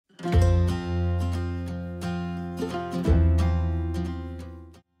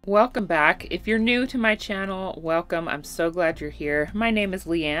Welcome back. If you're new to my channel, welcome. I'm so glad you're here. My name is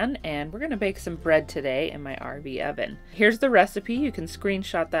Leanne and we're going to bake some bread today in my RV oven. Here's the recipe. You can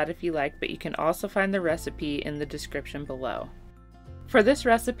screenshot that if you like, but you can also find the recipe in the description below. For this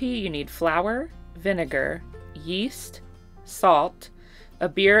recipe, you need flour, vinegar, yeast, salt, a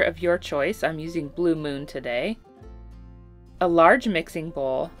beer of your choice. I'm using Blue Moon today, a large mixing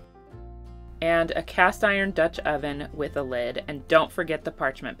bowl, and a cast iron Dutch oven with a lid, and don't forget the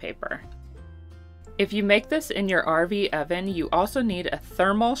parchment paper. If you make this in your RV oven, you also need a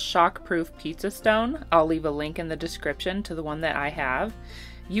thermal shock-proof pizza stone. I'll leave a link in the description to the one that I have.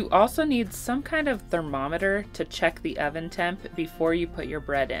 You also need some kind of thermometer to check the oven temp before you put your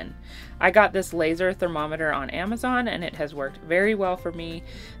bread in. I got this laser thermometer on Amazon and it has worked very well for me.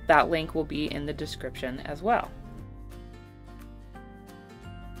 That link will be in the description as well.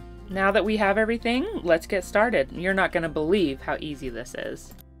 Now that we have everything, let's get started. You're not going to believe how easy this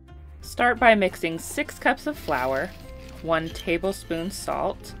is. Start by mixing 6 cups of flour, 1 tablespoon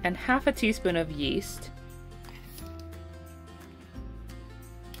salt, and half a teaspoon of yeast.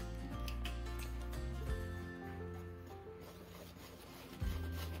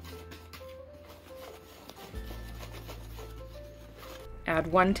 Add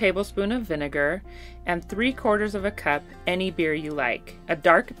 1 tablespoon of vinegar and 3/4 of a cup any beer you like. A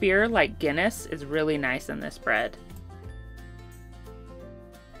dark beer like Guinness is really nice in this bread.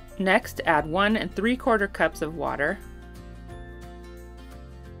 Next, add 1 3/4 cups of water.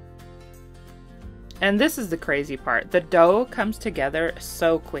 And this is the crazy part. The dough comes together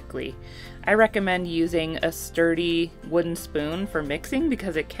so quickly. I recommend using a sturdy wooden spoon for mixing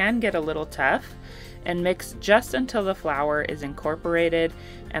because it can get a little tough, and mix just until the flour is incorporated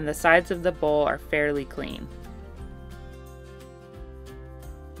and the sides of the bowl are fairly clean.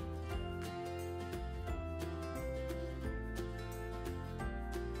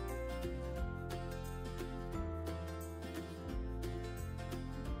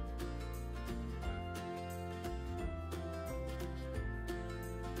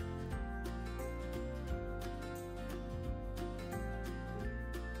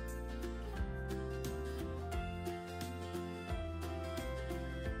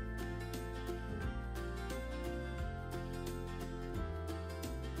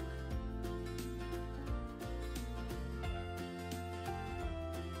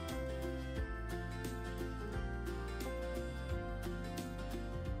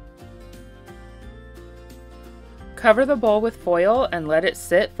 Cover the bowl with foil and let it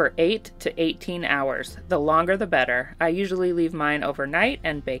sit for 8 to 18 hours. The longer the better. I usually leave mine overnight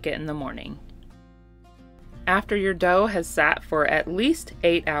and bake it in the morning. After your dough has sat for at least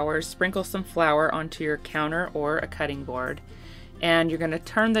 8 hours, sprinkle some flour onto your counter or a cutting board, and you're going to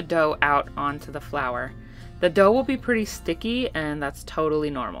turn the dough out onto the flour. The dough will be pretty sticky and that's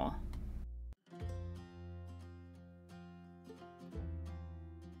totally normal.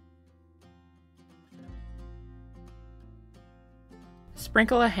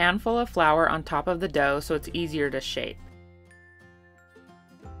 Sprinkle a handful of flour on top of the dough so it's easier to shape.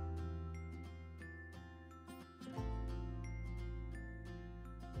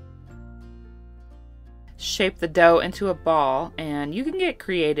 Shape the dough into a ball, and you can get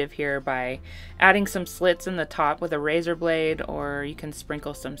creative here by adding some slits in the top with a razor blade, or you can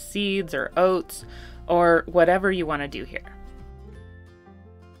sprinkle some seeds or oats or whatever you want to do here.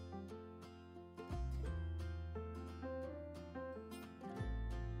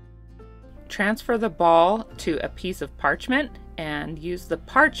 Transfer the ball to a piece of parchment and use the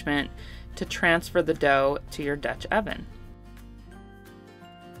parchment to transfer the dough to your Dutch oven.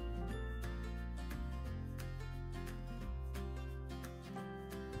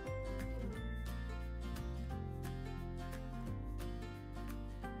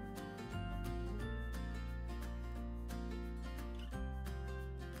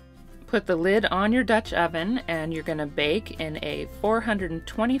 Put the lid on your Dutch oven and you're going to bake in a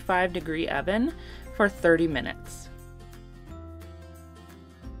 425-degree oven for 30 minutes.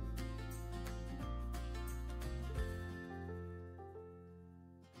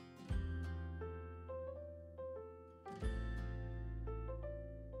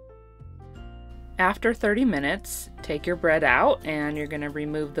 After 30 minutes, take your bread out and you're going to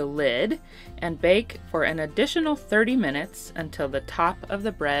remove the lid and bake for an additional 30 minutes until the top of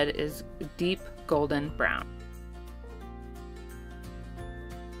the bread is deep golden brown.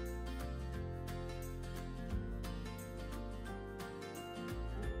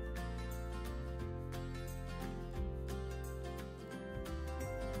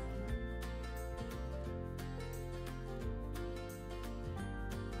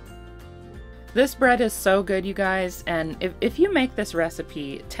 This bread is so good, you guys, and if you make this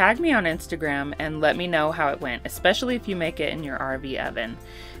recipe, tag me on Instagram and let me know how it went, especially if you make it in your RV oven.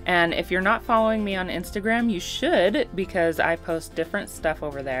 And if you're not following me on Instagram, you should, because I post different stuff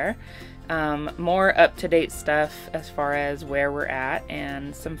over there. More up-to-date stuff as far as where we're at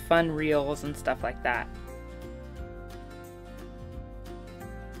and some fun reels and stuff like that.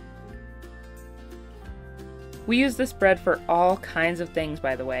 We use this bread for all kinds of things,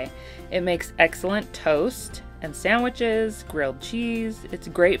 by the way. It makes excellent toast and sandwiches, grilled cheese. It's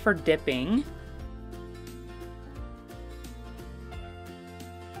great for dipping.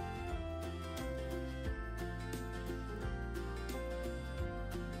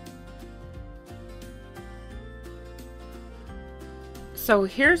 So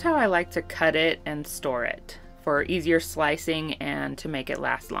here's how I like to cut it and store it for easier slicing and to make it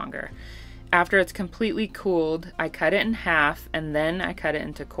last longer. After it's completely cooled, I cut it in half and then I cut it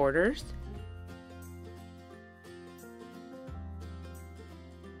into quarters.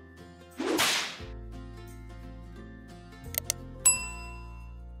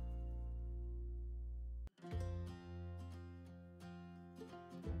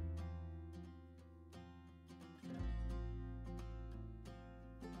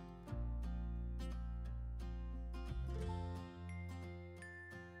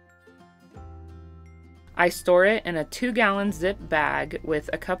 I store it in a 2-gallon zip bag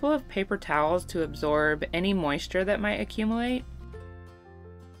with a couple of paper towels to absorb any moisture that might accumulate.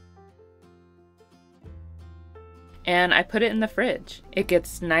 And I put it in the fridge. It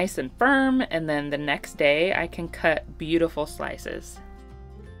gets nice and firm, and then the next day I can cut beautiful slices.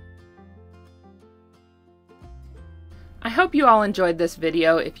 I hope you all enjoyed this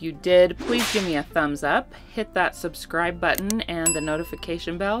video. If you did, please give me a thumbs up, hit that subscribe button and the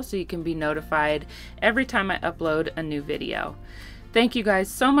notification bell so you can be notified every time I upload a new video. Thank you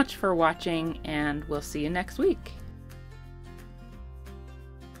guys so much for watching, and we'll see you next week.